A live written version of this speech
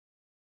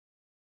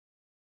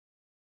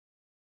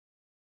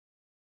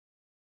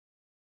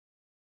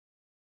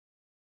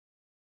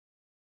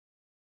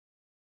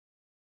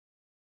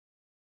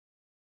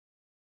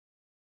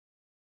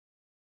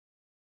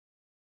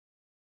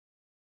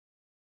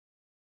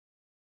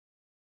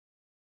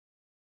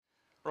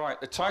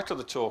Right, the title of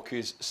the talk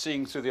is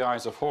Seeing Through the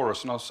Eyes of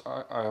Horus, and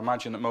I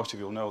imagine that most of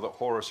you will know that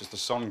Horus is the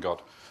sun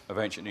god of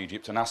ancient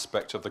Egypt, an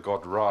aspect of the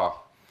god Ra,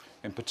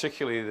 in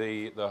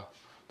particularly the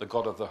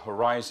god of the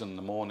horizon,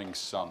 the morning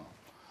sun.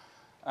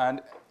 And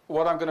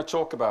what I'm going to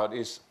talk about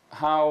is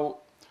how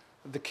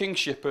the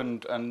kingship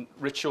and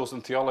rituals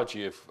and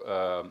theology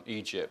of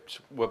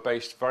Egypt were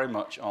based very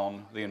much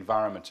on the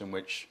environment in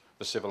which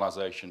the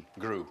civilization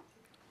grew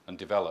and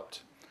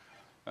developed.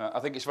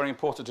 I think it's very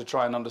important to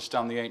try and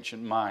understand the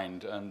ancient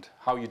mind, and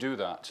how you do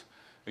that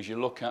is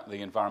you look at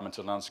the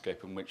environmental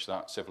landscape in which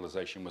that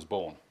civilization was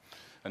born.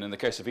 And in the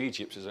case of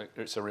Egypt,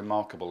 it's a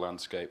remarkable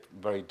landscape,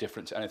 very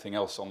different to anything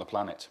else on the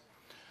planet.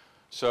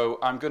 So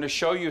I'm going to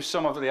show you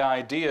some of the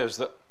ideas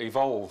that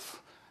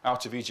evolve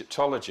out of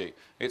Egyptology.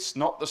 It's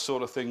not the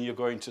sort of thing you're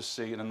going to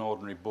see in an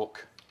ordinary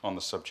book on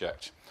the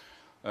subject.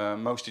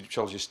 Most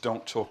Egyptologists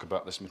don't talk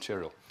about this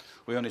material.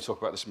 We only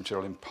talk about this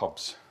material in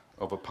pubs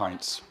over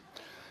pints,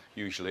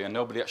 usually, and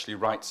nobody actually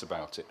writes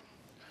about it.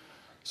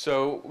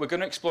 So we're going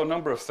to explore a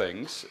number of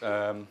things,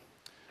 and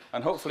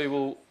hopefully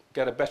we'll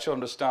get a better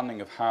understanding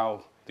of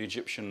how the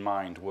Egyptian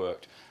mind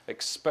worked,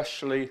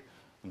 especially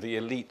the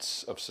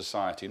elites of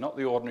society, not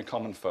the ordinary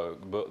common folk,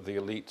 but the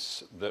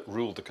elites that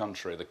ruled the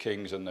country, the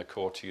kings and their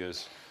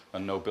courtiers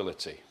and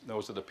nobility.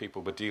 Those are the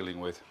people we're dealing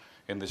with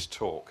in this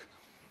talk.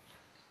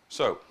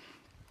 So,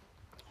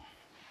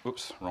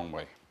 oops, wrong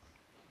way.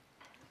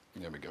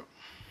 There we go.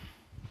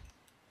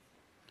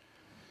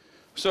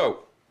 So,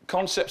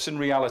 concepts and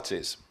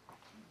realities.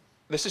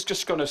 This is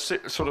just going to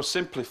sort of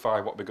simplify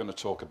what we're going to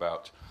talk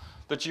about.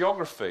 The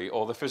geography,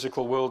 or the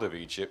physical world of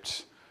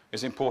Egypt,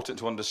 is important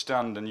to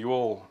understand, and you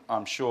all,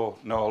 I'm sure,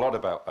 know a lot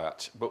about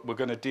that. But we're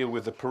going to deal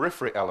with the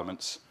periphery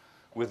elements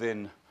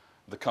within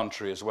the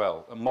country as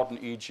well. And modern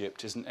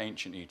Egypt isn't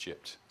ancient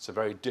Egypt. It's a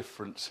very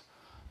different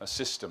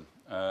system.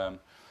 The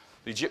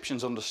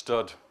Egyptians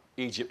understood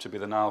Egypt to be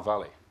the Nile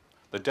Valley.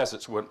 The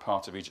deserts weren't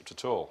part of Egypt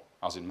at all,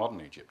 as in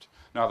modern Egypt.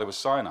 Now, there was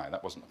Sinai,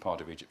 that wasn't a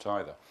part of Egypt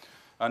either.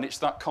 And it's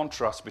that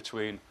contrast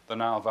between the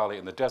Nile Valley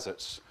and the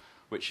deserts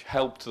which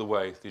helped the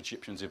way the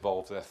Egyptians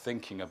evolved their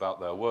thinking about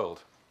their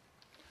world.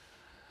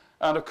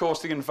 And of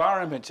course, the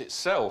environment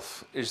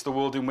itself is the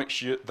world in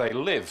which they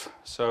live.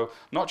 So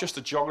not just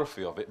the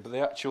geography of it, but the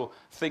actual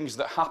things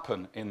that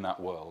happen in that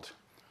world.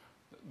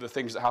 The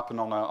things that happen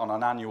on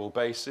an annual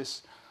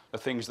basis, the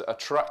things that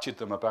attracted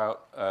them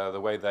about the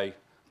way they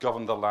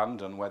govern the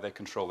land and where they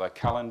control their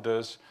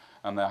calendars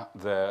and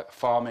their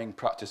farming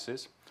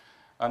practices.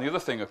 And the other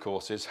thing, of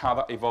course, is how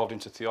that evolved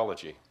into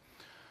theology.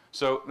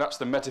 So that's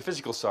the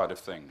metaphysical side of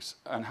things,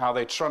 and how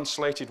they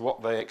translated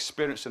what they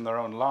experienced in their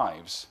own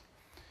lives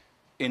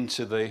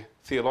into the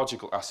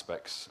theological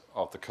aspects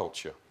of the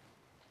culture.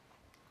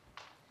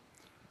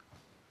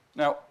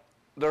 Now,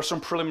 there are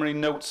some preliminary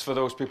notes for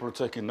those people who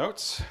are taking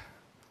notes.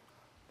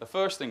 The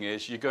first thing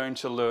is you're going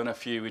to learn a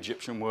few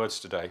Egyptian words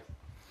today.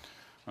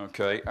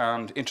 Okay,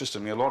 and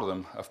interestingly, a lot of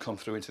them have come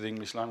through into the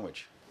English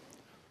language,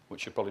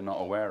 which you're probably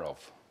not aware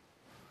of.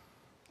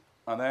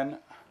 And then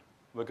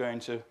we're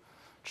going to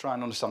try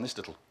and understand this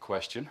little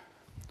question,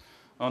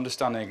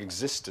 understanding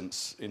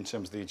existence in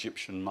terms of the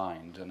Egyptian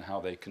mind and how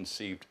they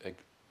conceived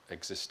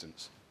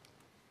existence.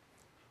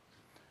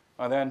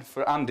 And then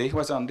for Andy,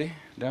 where's Andy?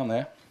 Down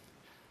there.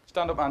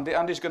 Stand up, Andy.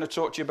 Andy's going to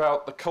talk to you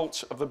about the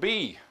cult of the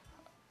bee.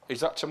 Is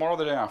that tomorrow or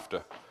the day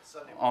after?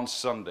 Sunday. On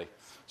Sunday.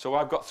 So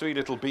I've got 3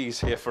 little bees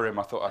here for him.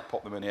 I thought I'd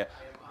pop them in here.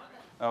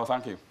 Oh,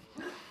 thank you.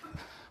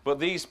 But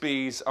these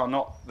bees are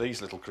not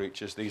these little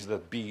creatures. These are the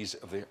bees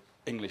of the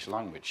English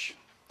language,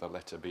 the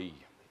letter B.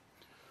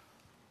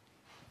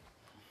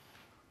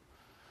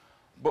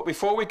 But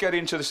before we get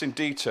into this in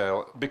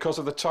detail, because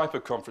of the type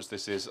of conference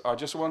this is, I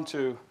just want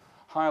to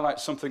highlight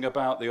something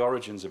about the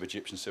origins of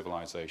Egyptian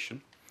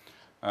civilization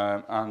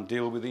and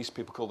deal with these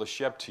people called the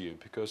Shebtiyu,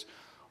 because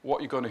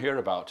what you're going to hear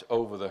about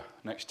over the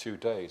next 2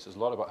 days is a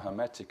lot about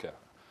Hermetica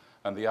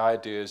and the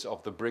ideas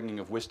of the bringing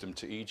of wisdom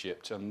to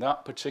Egypt. And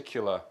that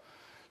particular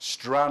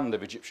strand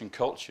of Egyptian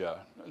culture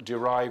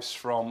derives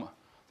from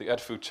the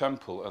Edfu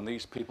temple and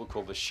these people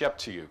called the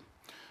Shebtiyu,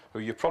 who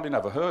you've probably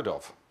never heard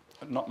of,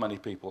 not many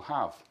people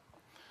have.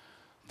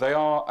 They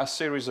are a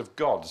series of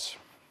gods.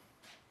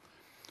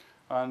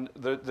 And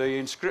the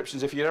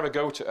inscriptions, if you ever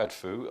go to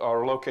Edfu,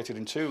 are located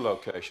in 2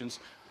 locations.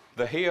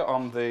 They're here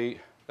on the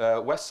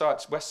west side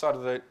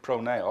of the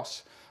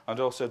pronaos, and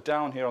also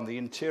down here on the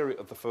interior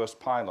of the first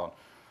pylon.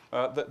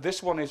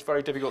 This one is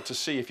very difficult to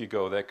see if you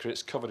go there, because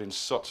it's covered in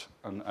soot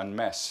and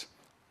mess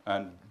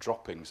and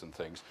droppings and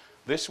things.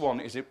 This one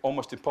is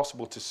almost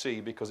impossible to see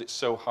because it's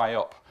so high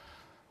up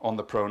on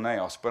the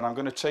pronaos. But I'm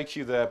going to take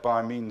you there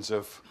by means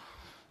of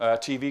a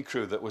TV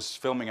crew that was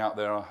filming out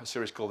there a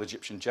series called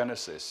Egyptian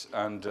Genesis,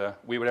 and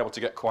we were able to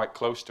get quite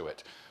close to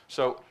it.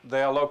 So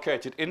they are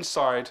located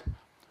inside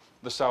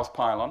the south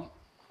pylon,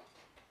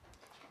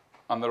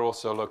 and they're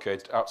also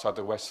located outside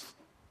the west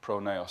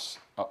pronaos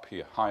up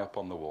here, high up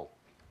on the wall.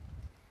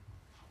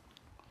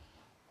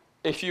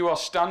 If you are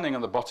standing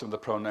at the bottom of the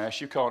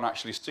pronaos, you can't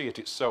actually see it.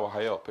 It's so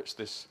high up. It's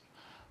this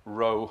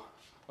row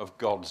of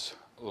gods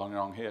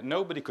along here.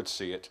 Nobody could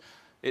see it.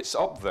 It's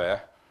up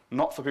there,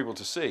 not for people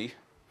to see.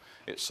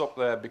 It's up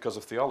there because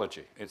of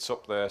theology. It's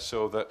up there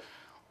so that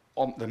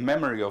on the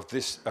memory of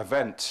this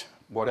event,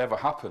 whatever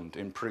happened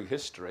in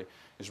prehistory,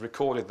 is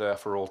recorded there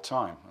for all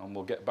time. And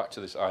we'll get back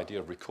to this idea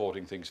of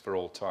recording things for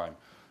all time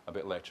a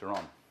bit later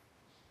on.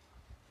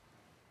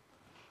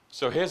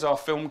 So here's our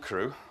film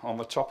crew on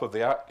the top of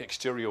the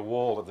exterior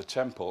wall of the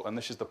temple, and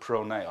this is the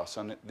Proneos,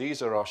 and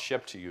these are our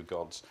Shebtiyu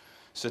gods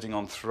sitting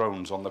on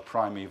thrones on the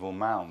primeval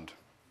mound.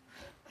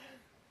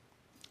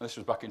 This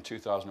was back in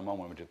 2001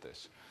 when we did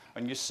this.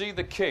 And you see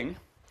the king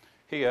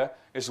here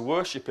is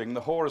worshipping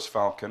the Horus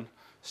falcon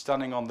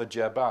standing on the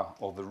Jebah,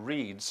 or the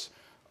reeds,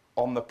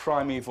 on the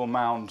primeval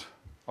mound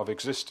of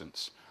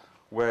existence,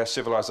 where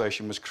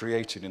civilization was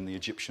created in the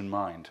Egyptian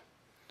mind.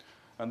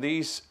 And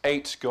these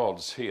 8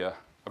 gods here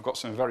have got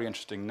some very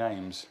interesting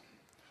names.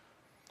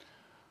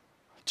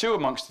 2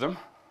 amongst them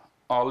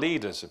are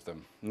leaders of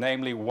them,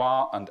 namely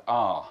Wa and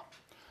Ah,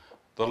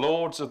 the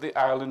lords of the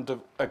island of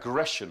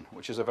aggression,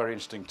 which is a very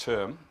interesting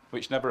term,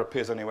 which never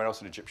appears anywhere else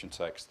in Egyptian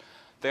text.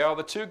 They are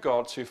the 2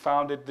 gods who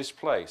founded this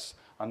place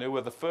and who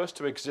were the first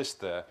to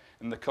exist there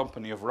in the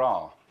company of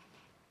Ra.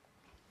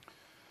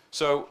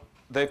 So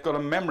they've got a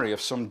memory of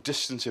some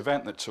distant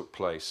event that took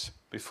place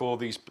before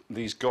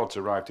these gods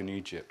arrived in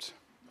Egypt.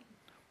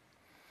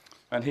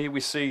 And here we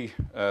see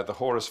the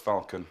Horus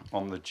falcon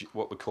on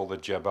what we call the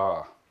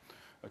Jebah.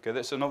 Okay,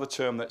 that's another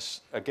term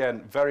that's,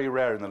 again, very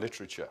rare in the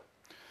literature.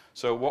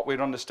 So what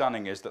we're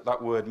understanding is that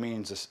that word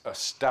means a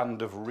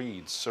stand of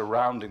reeds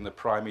surrounding the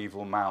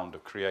primeval mound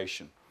of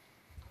creation.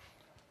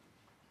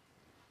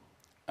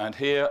 And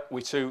here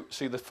we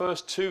see the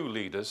first 2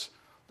 leaders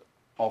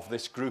of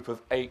this group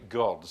of 8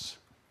 gods.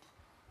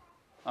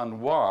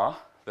 And Wa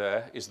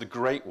there is the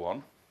great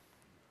one,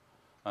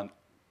 and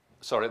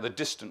the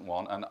distant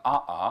one, and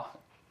Aa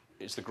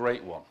is the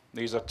great one.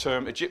 These are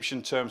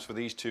Egyptian terms for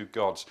these 2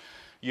 gods.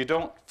 You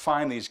don't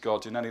find these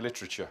gods in any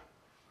literature.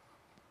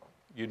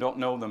 You don't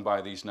know them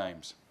by these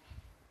names.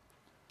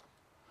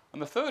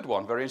 And the third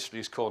one, very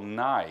interestingly, is called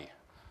Nai.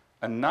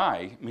 And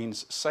Nai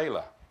means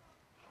sailor.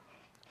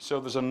 So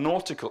there's a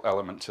nautical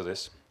element to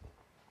this.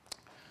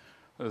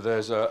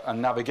 There's a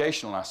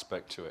navigational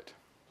aspect to it.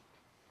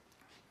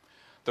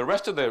 The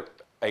rest of the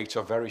 8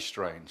 are very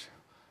strange.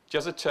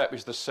 Jezetep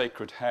is the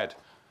sacred head.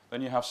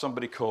 Then you have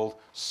somebody called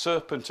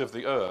Serpent of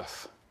the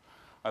Earth.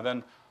 And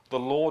then the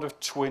Lord of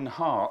Twin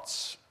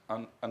Hearts.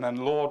 And then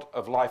Lord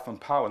of Life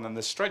and Power. And then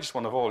the strangest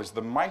one of all is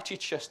the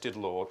mighty-chested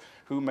Lord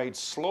who made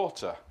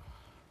slaughter,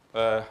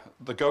 the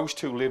ghost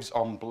who lives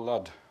on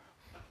blood.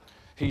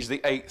 He's the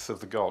 8th of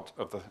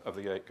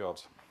the 8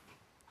 gods.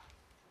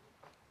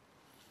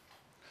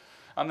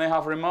 And they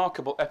have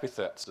remarkable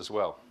epithets as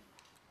well.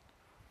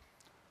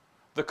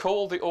 They're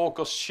called the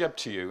August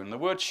Shebtiyu, and the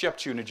word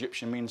Shebtiyu in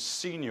Egyptian means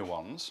senior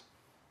ones.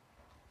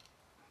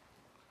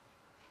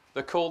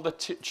 They're called the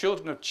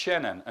children of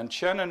Chenen, and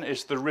Chenen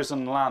is the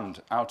risen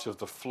land out of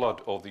the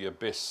flood or the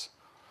abyss.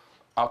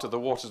 Out of the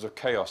waters of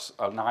chaos,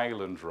 an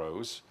island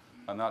rose,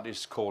 and that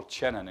is called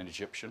Chenen in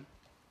Egyptian.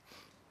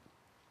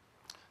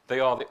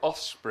 They are the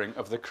offspring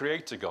of the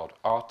creator god,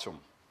 Atum.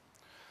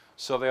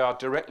 So they are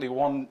directly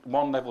one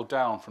level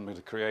down from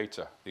the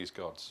creator, these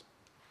gods.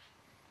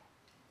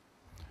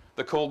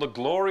 They're called the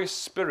glorious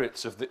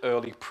spirits of the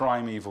early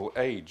primeval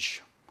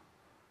age.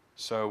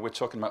 So we're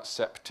talking about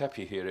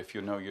Septepi here, if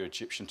you know your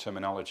Egyptian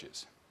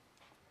terminologies.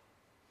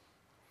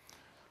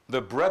 The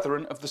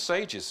brethren of the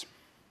sages.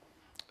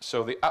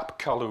 So the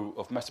Apkallu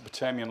of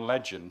Mesopotamian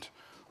legend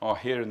are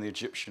here in the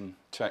Egyptian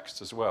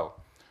text as well.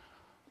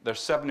 There's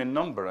 7 in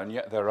number, and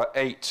yet there are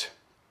 8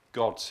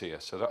 gods here.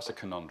 So that's a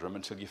conundrum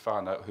until you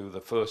find out who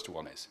the first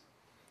one is.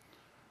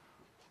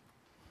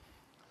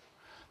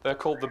 They're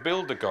called the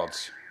builder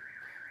gods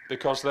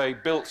because they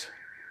built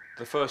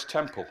the first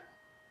temple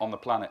on the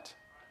planet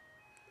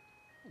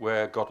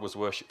where God was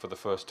worshipped for the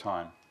first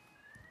time.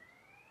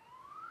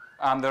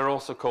 And they're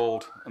also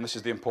called, and this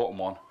is the important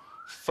one,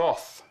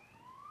 Thoth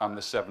and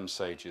the 7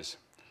 sages.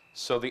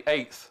 So the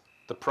 8th,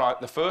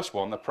 the first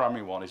one, the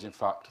primary one, is in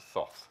fact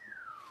Thoth.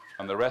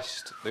 And the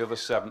rest, the other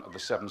 7, are the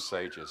 7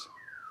 sages.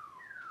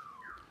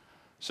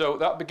 So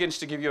that begins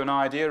to give you an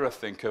idea, I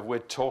think, of we're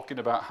talking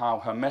about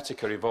how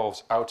Hermetica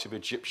evolves out of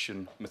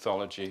Egyptian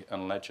mythology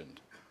and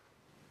legend.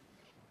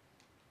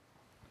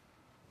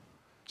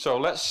 So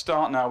let's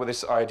start now with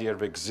this idea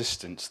of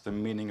existence, the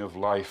meaning of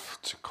life,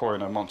 to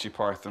coin a Monty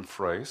Python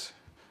phrase.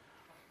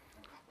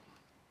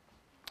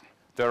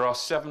 There are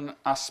 7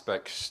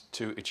 aspects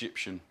to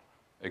Egyptian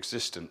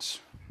existence.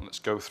 Let's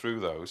go through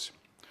those.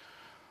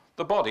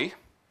 The body,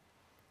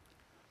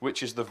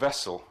 which is the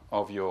vessel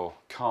of your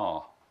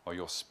car, or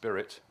your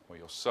spirit, or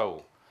your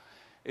soul.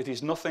 It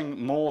is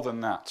nothing more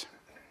than that.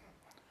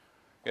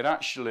 It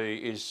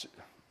actually is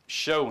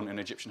shown in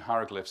Egyptian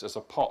hieroglyphs as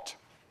a pot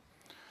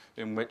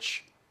in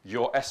which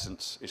your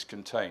essence is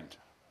contained.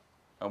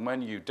 And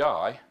when you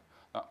die,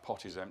 that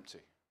pot is empty.